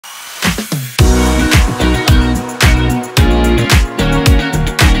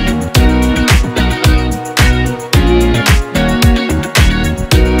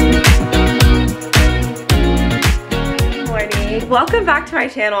Welcome back to my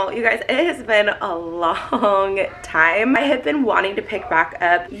channel. You guys, it has been a long time. I have been wanting to pick back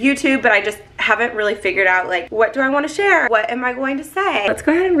up YouTube, but I just haven't really figured out like, what do I want to share? What am I going to say? Let's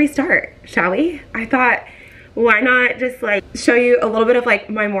go ahead and restart, shall we? I thought, why not just like show you a little bit of like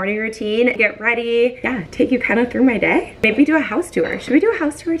my morning routine, get ready, yeah, take you kind of through my day. Maybe do a house tour. Should we do a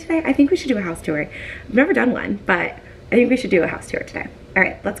house tour today? I think we should do a house tour. I've never done one, but I think we should do a house tour today. All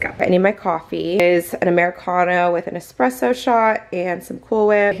right, let's go. I need my coffee. It is an Americano with an espresso shot and some Cool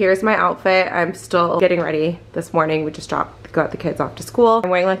Whip. Here's my outfit. I'm still getting ready this morning. We just got the kids off to school. I'm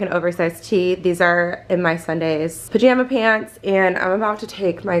wearing like an oversized tee. These are in my Sunday's pajama pants, and I'm about to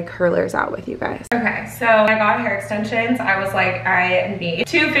take my curlers out with you guys. Okay, so I got hair extensions. I was like, I need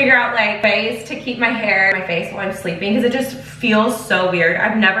to figure out like ways to keep my hair in my face while I'm sleeping because it just feels so weird.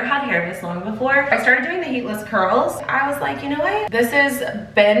 I've never had hair this long before. I started doing the heatless curls. I was like, you know what? This has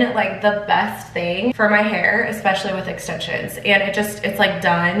been like the best thing for my hair, especially with extensions. And it's like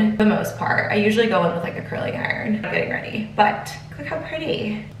done for the most part. I usually go in with like a curling iron. I'm getting ready. But look how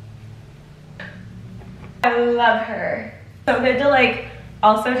pretty. I love her. So good to like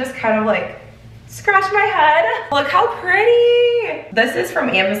also just kind of like scratch my head. Look how pretty. This is from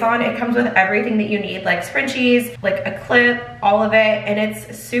Amazon. It comes with everything that you need, like scrunchies, like a clip, all of it. And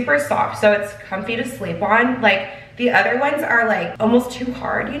it's super soft, so it's comfy to sleep on. Like the other ones are like almost too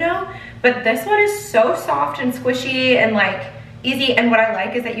hard, you know? But this one is so soft and squishy and like easy. And what I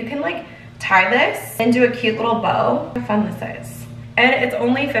like is that you can like tie this into a cute little bow. How fun this is. And it's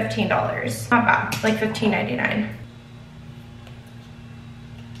only $15. Not bad, like $15.99.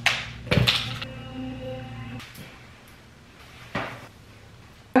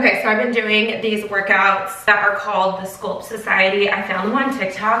 Okay, so I've been doing these workouts that are called the Sculpt Society. I found them on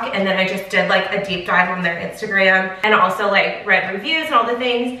TikTok, and then I just did like a deep dive on their Instagram and also like read reviews and all the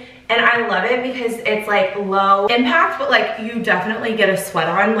things. And I love it because it's like low impact, but like you definitely get a sweat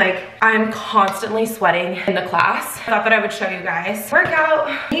on. Like I'm constantly sweating in the class. I thought that I would show you guys. Workout,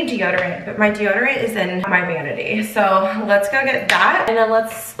 I need deodorant, but my deodorant is in my vanity. So let's go get that and then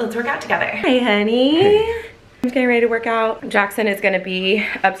let's work out together. Hey honey. I'm getting ready to work out. Jackson is gonna be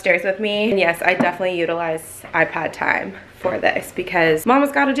upstairs with me. And yes, I definitely utilize iPad time for this because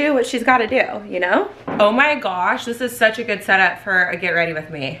mama's gotta do what she's gotta do, you know? Oh my gosh, this is such a good setup for a get ready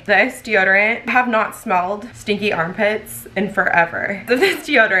with me. This deodorant, I have not smelled stinky armpits in forever. So this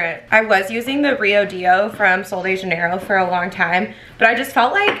deodorant, I was using the Rio Deo from Sol de Janeiro for a long time, but I just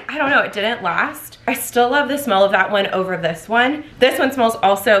felt like, I don't know, it didn't last. I still love the smell of that one over this one. This one smells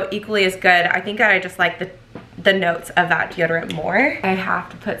also equally as good. I think I just like the notes of that deodorant more. I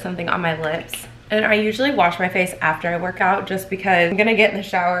have to put something on my lips. And I usually wash my face after I work out just because I'm gonna get in the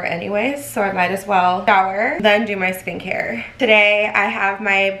shower anyways, so I might as well shower, then do my skincare. Today, I have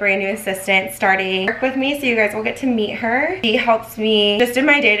my brand new assistant starting work with me, so you guys will get to meet her. She helps me just in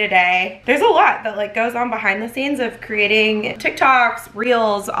my day-to-day. There's a lot that like goes on behind the scenes of creating TikToks,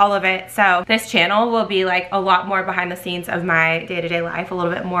 Reels, all of it. So this channel will be like a lot more behind the scenes of my day-to-day life, a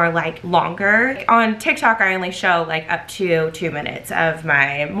little bit more like longer. On TikTok, I only show like up to 2 minutes of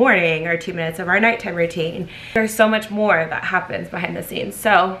my morning or 2 minutes of our nighttime routine. There's so much more that happens behind the scenes.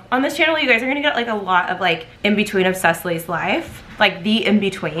 So on this channel, you guys are gonna get like a lot of like in between of Cecily's life, like the in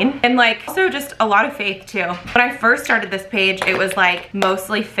between, and like also just a lot of faith too. When I first started this page, it was like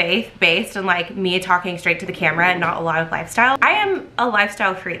mostly faith based and like me talking straight to the camera and not a lot of lifestyle. I am a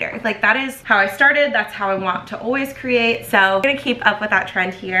lifestyle creator. Like that is how I started. That's how I want to always create. So I'm gonna keep up with that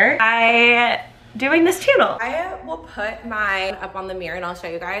trend here. Doing this channel. I will put mine up on the mirror and I'll show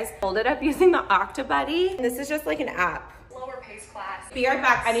you guys. Hold it up using the Octobuddy. This is just like an app. Lower pace class. Be right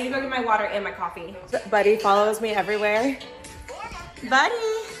back. I need to go get my water and my coffee. Buddy follows me everywhere. Buddy.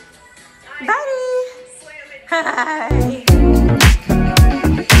 Buddy. Hi.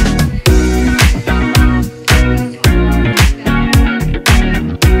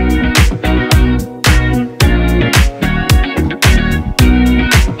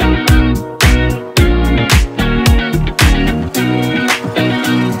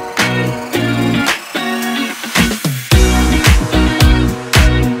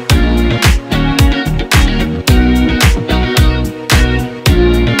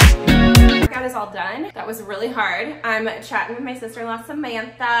 Was really hard. I'm chatting with my sister-in-law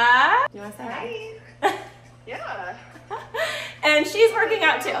Samantha. You want to say hi? Yeah. And she's working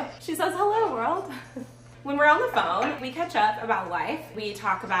out too. She says hello world. When we're on the phone, we catch up about life. We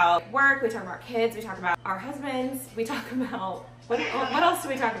talk about work, we talk about kids, we talk about our husbands, we talk about what else do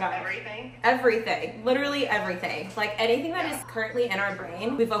we talk about? Everything. Everything. Literally everything. Like anything that is currently in our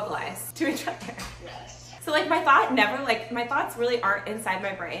brain, we vocalize to each other. Yes. So like my thoughts really aren't inside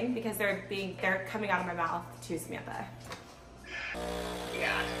my brain because they're coming out of my mouth to Samantha.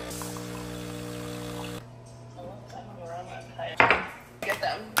 Yeah. Get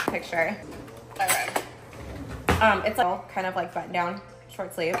them. Picture. Okay. It's all kind of like button down,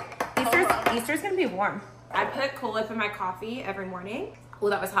 short sleeve. Easter's gonna be warm. I put Cool Whip in my coffee every morning. Oh,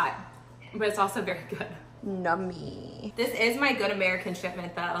 that was hot, but it's also very good. Nummy. This is my Good American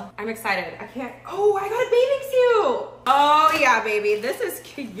shipment though. I'm excited. Oh, I got a bathing suit. Oh yeah, baby, this is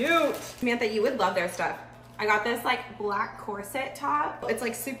cute. Samantha, you would love their stuff. I got this like black corset top. It's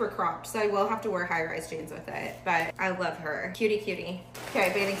like super cropped, so I will have to wear high-rise jeans with it, but I love her. Cutie, cutie.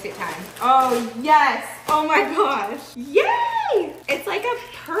 Okay, bathing suit time. Oh yes, oh my gosh. Yay! It's like a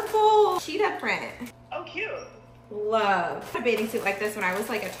purple cheetah print. Oh, cute. Love a bathing suit like this when I was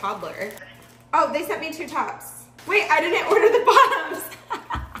like a toddler. Oh, they sent me 2 tops. Wait, I didn't order the bottoms.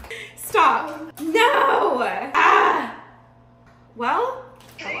 Stop. No. Ah. Well,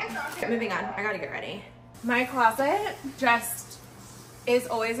 moving on. I gotta get ready. My closet just is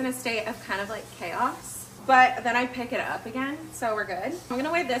always in a state of kind of like chaos, but then I pick it up again, so we're good. I'm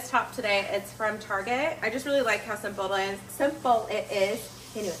gonna wear this top today. It's from Target. I just really like how simple it is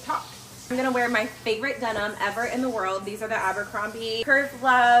into a top. I'm gonna wear my favorite denim ever in the world. These are the Abercrombie Curve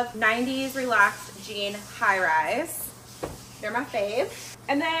Love 90s Relaxed Jean High Rise. They're my fave.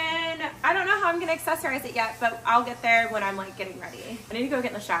 And then I don't know how I'm gonna accessorize it yet, but I'll get there when I'm like getting ready. I need to go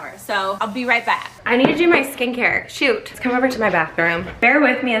get in the shower, so I'll be right back. I need to do my skincare. Shoot, let's come over to my bathroom. Bear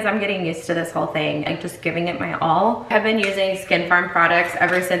with me as I'm getting used to this whole thing and just giving it my all. I've been using Skin Farm products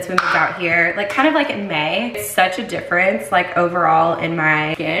ever since we moved out here, like kind of like in May. It's such a difference like overall in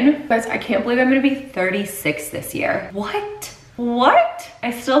my skin. Guys, I can't believe I'm gonna be 36 this year. What? What? I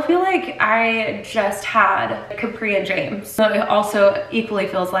still feel like I just had Capri and James. So it also equally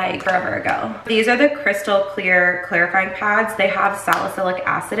feels like forever ago. These are the crystal clear clarifying pads. They have salicylic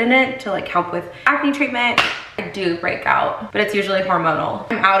acid in it to like help with acne treatment. I do break out, but it's usually hormonal.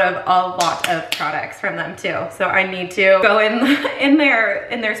 I'm out of a lot of products from them too. So I need to go in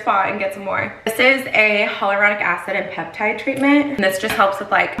their spot and get some more. This is a hyaluronic acid and peptide treatment. And this just helps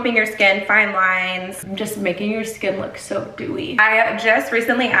with like helping your skin, fine lines, just making your skin look so dewy. I just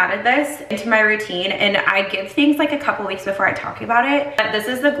recently added this into my routine and I give things like a couple weeks before I talk about it. But this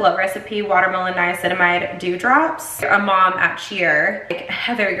is the Glow Recipe Watermelon Niacinamide Dew Drops. A mom at Cheer, like,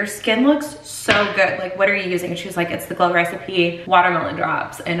 Heather, your skin looks so good. Like, what are you using? And she was like, it's the Glow Recipe Watermelon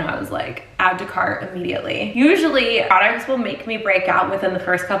Drops. And I was like, add to cart immediately. Usually products will make me break out within the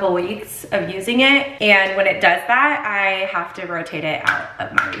first couple weeks of using it. And when it does that, I have to rotate it out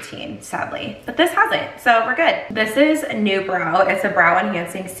of my routine, sadly. But this hasn't, so we're good. This is New Brow. It's a brow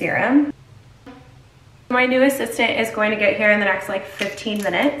enhancing serum. My new assistant is going to get here in the next like 15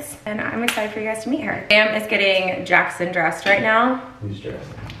 minutes and I'm excited for you guys to meet her. Sam is getting Jackson dressed right now. Who's dressed?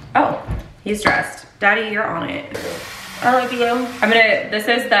 Oh, he's dressed. Daddy, you're on it. I love you. This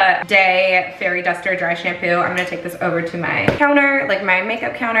is the Day Fairy Duster Dry Shampoo. I'm gonna take this over to my counter, like my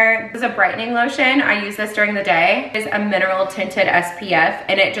makeup counter. This is a brightening lotion. I use this during the day. It's a mineral tinted SPF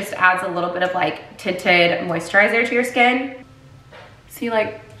and it just adds a little bit of like tinted moisturizer to your skin. See,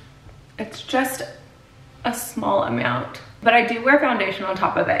 like, it's just a small amount. But I do wear foundation on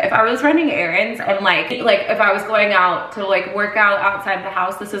top of it. If I was running errands and like if I was going out to like work out outside the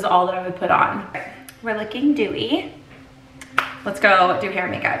house, this is all that I would put on. We're looking dewy. Let's go do hair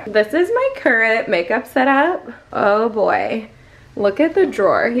and makeup. This is my current makeup setup. Oh boy. Look at the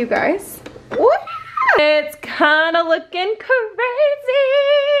drawer, you guys. What? It's kind of looking crazy.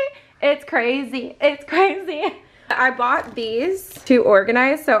 It's crazy, it's crazy. I bought these to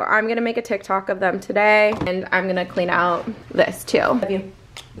organize, so I'm gonna make a TikTok of them today and I'm gonna clean out this too. Love you.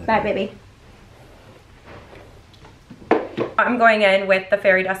 Bye, baby. I'm going in with the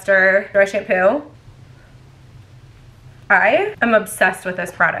Fairy Duster Dry Shampoo. I am obsessed with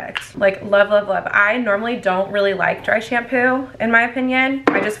this product. Like, love, love, love. I normally don't really like dry shampoo, in my opinion.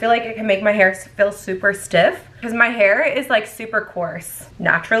 I just feel like it can make my hair feel super stiff because my hair is like super coarse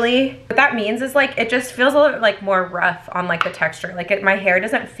naturally. What that means is like, it just feels a little like more rough on like the texture. Like my hair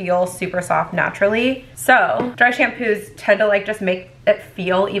doesn't feel super soft naturally. So dry shampoos tend to like just make it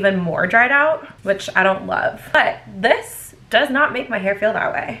feel even more dried out, which I don't love. But this does not make my hair feel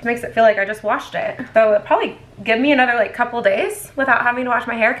that way. It makes it feel like I just washed it. So it'll probably give me another like couple days without having to wash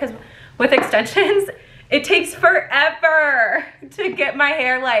my hair, because with extensions, it takes forever to get my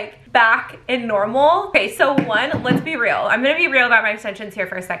hair like back in normal. Okay, so let's be real. I'm gonna be real about my extensions here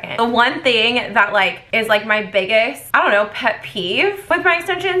for a second. The one thing that like is like my biggest, I don't know, pet peeve with my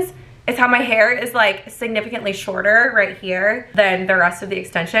extensions is how my hair is like significantly shorter right here than the rest of the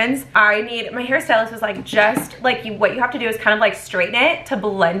extensions. My hairstylist was like, just like what you have to do is kind of like straighten it to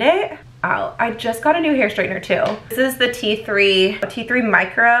blend it. out. I just got a new hair straightener too. This is the T3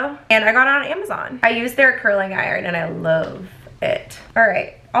 Micro, and I got it on Amazon. I use their curling iron and I love it. All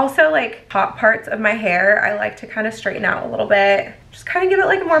right, also like top parts of my hair, I like to kind of straighten out a little bit. Just kind of give it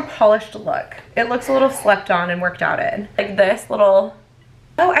like a more polished look. It looks a little slept on and worked out in. Like this little,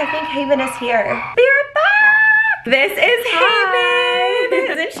 oh, I think Haven is here. Be right back. This is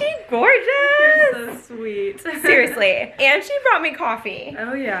Haven. Isn't she gorgeous? You're so sweet. Seriously. And she brought me coffee.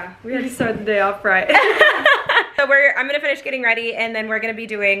 Oh yeah, we had to start the day off right. So I'm gonna finish getting ready, and then we're gonna be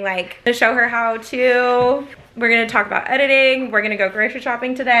doing like, to show her how to, we're gonna talk about editing, we're gonna go grocery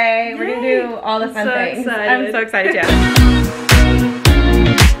shopping today. Yay. We're gonna do all the fun things. Excited. I'm so excited too.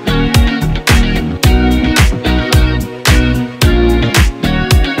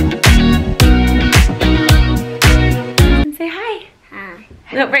 Say hi. Hi.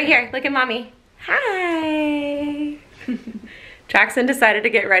 No, right here, look at mommy. Hi. Jackson decided to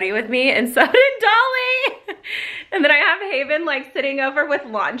get ready with me, and so did Dolly. And then I have Haven like sitting over with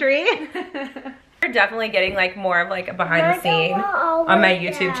laundry. We're definitely getting like more of like a behind the scene on my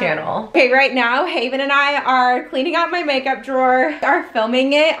YouTube channel. Okay, right now Haven and I are cleaning out my makeup drawer, are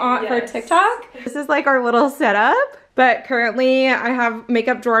filming it for TikTok. This is like our little setup. But currently I have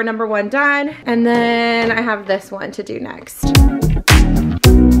makeup drawer number 1 done, and then I have this one to do next.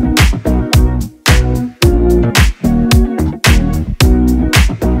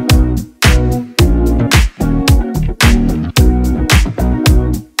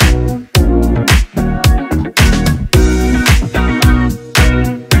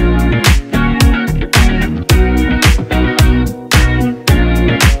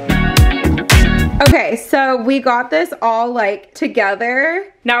 Okay, so we got this all like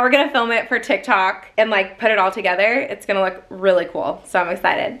together. Now we're gonna film it for TikTok and like put it all together. It's gonna look really cool, so I'm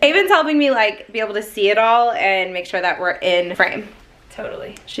excited. Haven's helping me like be able to see it all and make sure that we're in frame.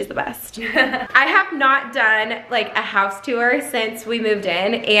 Totally. She's the best. I have not done like a house tour since we moved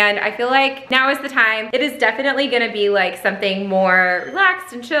in, and I feel like now is the time. It is definitely gonna be like something more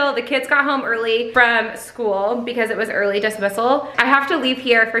relaxed and chill. The kids got home early from school because it was early dismissal. I have to leave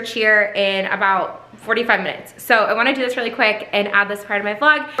here for cheer in about 45 minutes. So I wanna do this really quick and add this part of my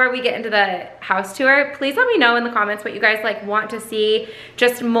vlog before we get into the house tour. Please let me know in the comments what you guys like want to see.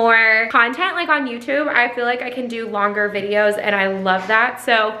 Just more content like on YouTube. I feel like I can do longer videos and I love that.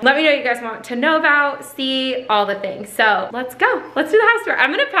 So let me know what you guys want to know about, see, all the things. So let's go. Let's do the house tour. I'm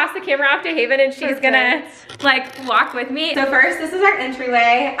gonna pass the camera off to Haven and she's gonna like walk with me. So first, this is our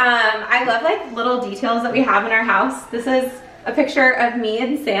entryway. I love like little details that we have in our house. This is a picture of me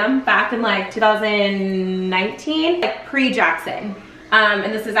and Sam back in like 2019, like pre-Jackson.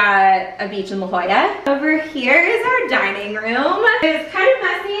 And this is at a beach in La Jolla. Over here is our dining room. It's kind of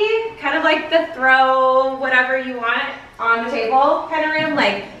messy, kind of like the throw whatever you want on the table kind of room.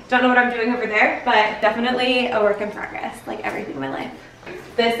 Like, don't know what I'm doing over there, but definitely a work in progress, like everything in my life.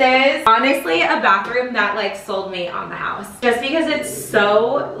 This is honestly a bathroom that like sold me on the house, just because it's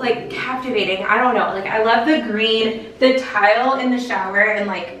so like captivating. I don't know, like I love the green, the tile in the shower, and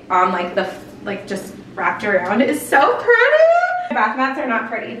like on like the like just wrapped around is so pretty. Bath mats are not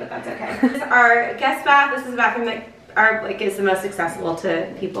pretty, but that's okay. This is our guest bath. This is a bathroom that is the most accessible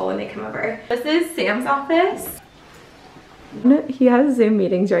to people when they come over. This is Sam's office. He has Zoom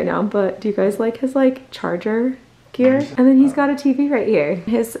meetings right now, but do you guys like his like charger gear? And then he's got a TV right here.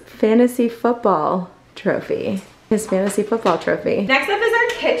 His fantasy football trophy. Next up is our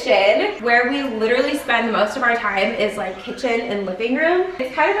kitchen, where we literally spend most of our time is like kitchen and living room.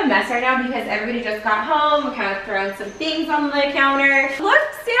 It's kind of a mess right now because everybody just got home. We're kind of throwing some things on the counter. Look,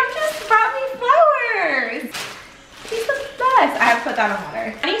 Sam just brought me flowers. He's the best. I have to put that on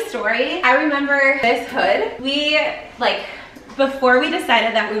water. Funny story, I remember this hood. We like, before we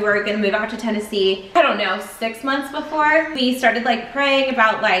decided that we were gonna move out to Tennessee, I don't know, 6 months before, we started like praying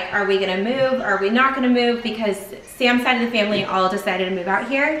about like, are we gonna move? Are we not gonna move? Because Sam's side of the family all decided to move out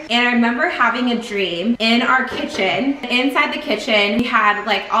here. And I remember having a dream in our kitchen. Inside the kitchen, we had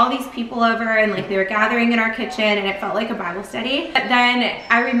like all these people over and like they were gathering in our kitchen and it felt like a Bible study. But then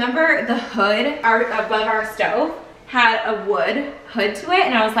I remember the hood above our stove had a wood hood to it,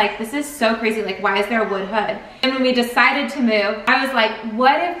 and I was like, this is so crazy, like why is there a wood hood? And when we decided to move, I was like,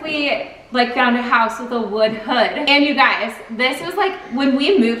 what if we like found a house with a wood hood? And you guys, this was like, when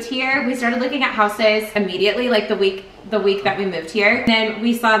we moved here, we started looking at houses immediately, like the week that we moved here. And then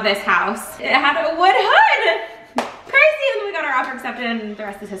we saw this house, it had a wood hood. Crazy. And then we got our offer accepted and the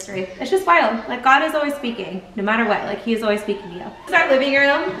rest is history. It's just wild. Like God is always speaking, no matter what, like He is always speaking to you. This is our living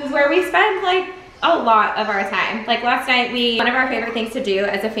room. This is where we spend like a lot of our time. Like last night, one of our favorite things to do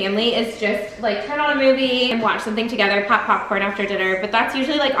as a family is just like turn on a movie and watch something together, pop popcorn after dinner, but that's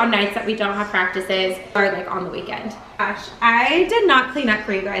usually like on nights that we don't have practices or like on the weekend. Gosh, I did not clean up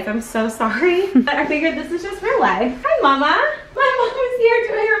for you guys. I'm so sorry, but I figured this is just real life. Hi, Mama. My mom is here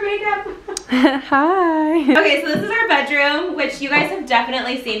doing her makeup. Hi. Okay, so this is our bedroom, which you guys have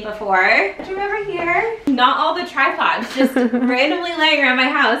definitely seen before. Bedroom over here. Not all the tripods, just randomly laying around my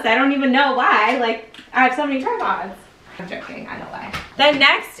house. I don't even know why. Like, I have so many tripods. I'm joking, I know why. Then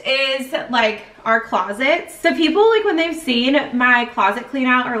next is like our closets. So people, like when they've seen my closet clean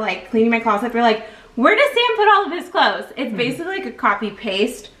out or like cleaning my closet, they're like, where does Sam put all of his clothes? It's basically like a copy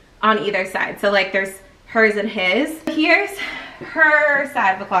paste on either side. So like there's hers and his. Here's her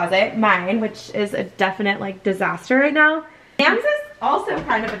side of the closet, mine, which is a definite like disaster right now. Sam's is also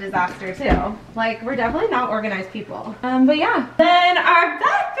kind of a disaster too. Like we're definitely not organized people. But yeah. Then our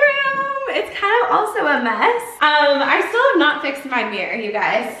bathroom, it's kind of also a mess. I still have not fixed my mirror, you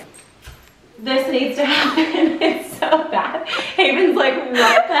guys. This needs to happen. It's so bad. Haven's like,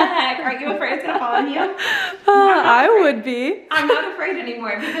 what the heck? Are you afraid it's gonna fall on you? I would be. I'm not afraid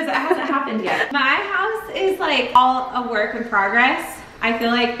anymore because it hasn't happened yet. My house is like all a work in progress. I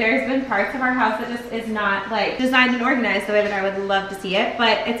feel like there's been parts of our house that just is not like designed and organized the way that I would love to see it,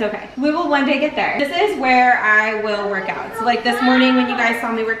 but it's okay. We will one day get there. This is where I will work out. So like this morning when you guys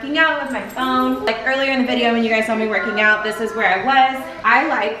saw me working out with my phone, like earlier in the video when you guys saw me working out, this is where I was. I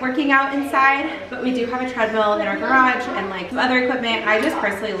like working out inside, but we do have a treadmill in our garage and like some other equipment. I just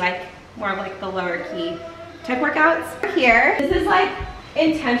personally like more of like the lower key type workouts. Here, this is like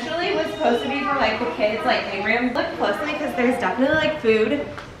intentionally was supposed to be for like the kids like game room. Look closely because there's definitely like food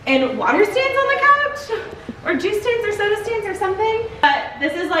and water stands on the couch or juice stands or soda stands or something. But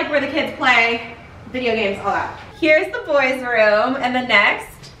this is like where the kids play video games, all that. Here's the boys' room and the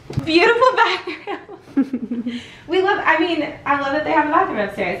next beautiful bathroom. I love that they have a bathroom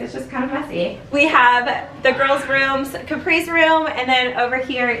upstairs. It's just kind of messy. We have the girls' rooms, Capri's room, and then over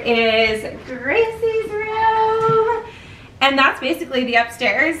here is Gracie's room. And that's basically the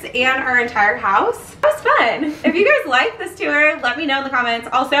upstairs and our entire house. That was fun. If you guys like this tour, let me know in the comments.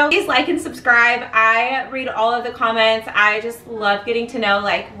 Also, please like and subscribe. I read all of the comments. I just love getting to know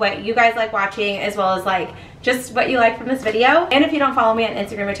like what you guys like watching as well as like just what you like from this video. And if you don't follow me on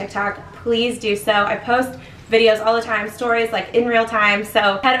Instagram or TikTok, please do so. I post videos all the time, stories like in real time.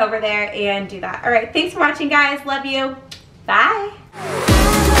 So head over there and do that. All right, thanks for watching guys. Love you. Bye.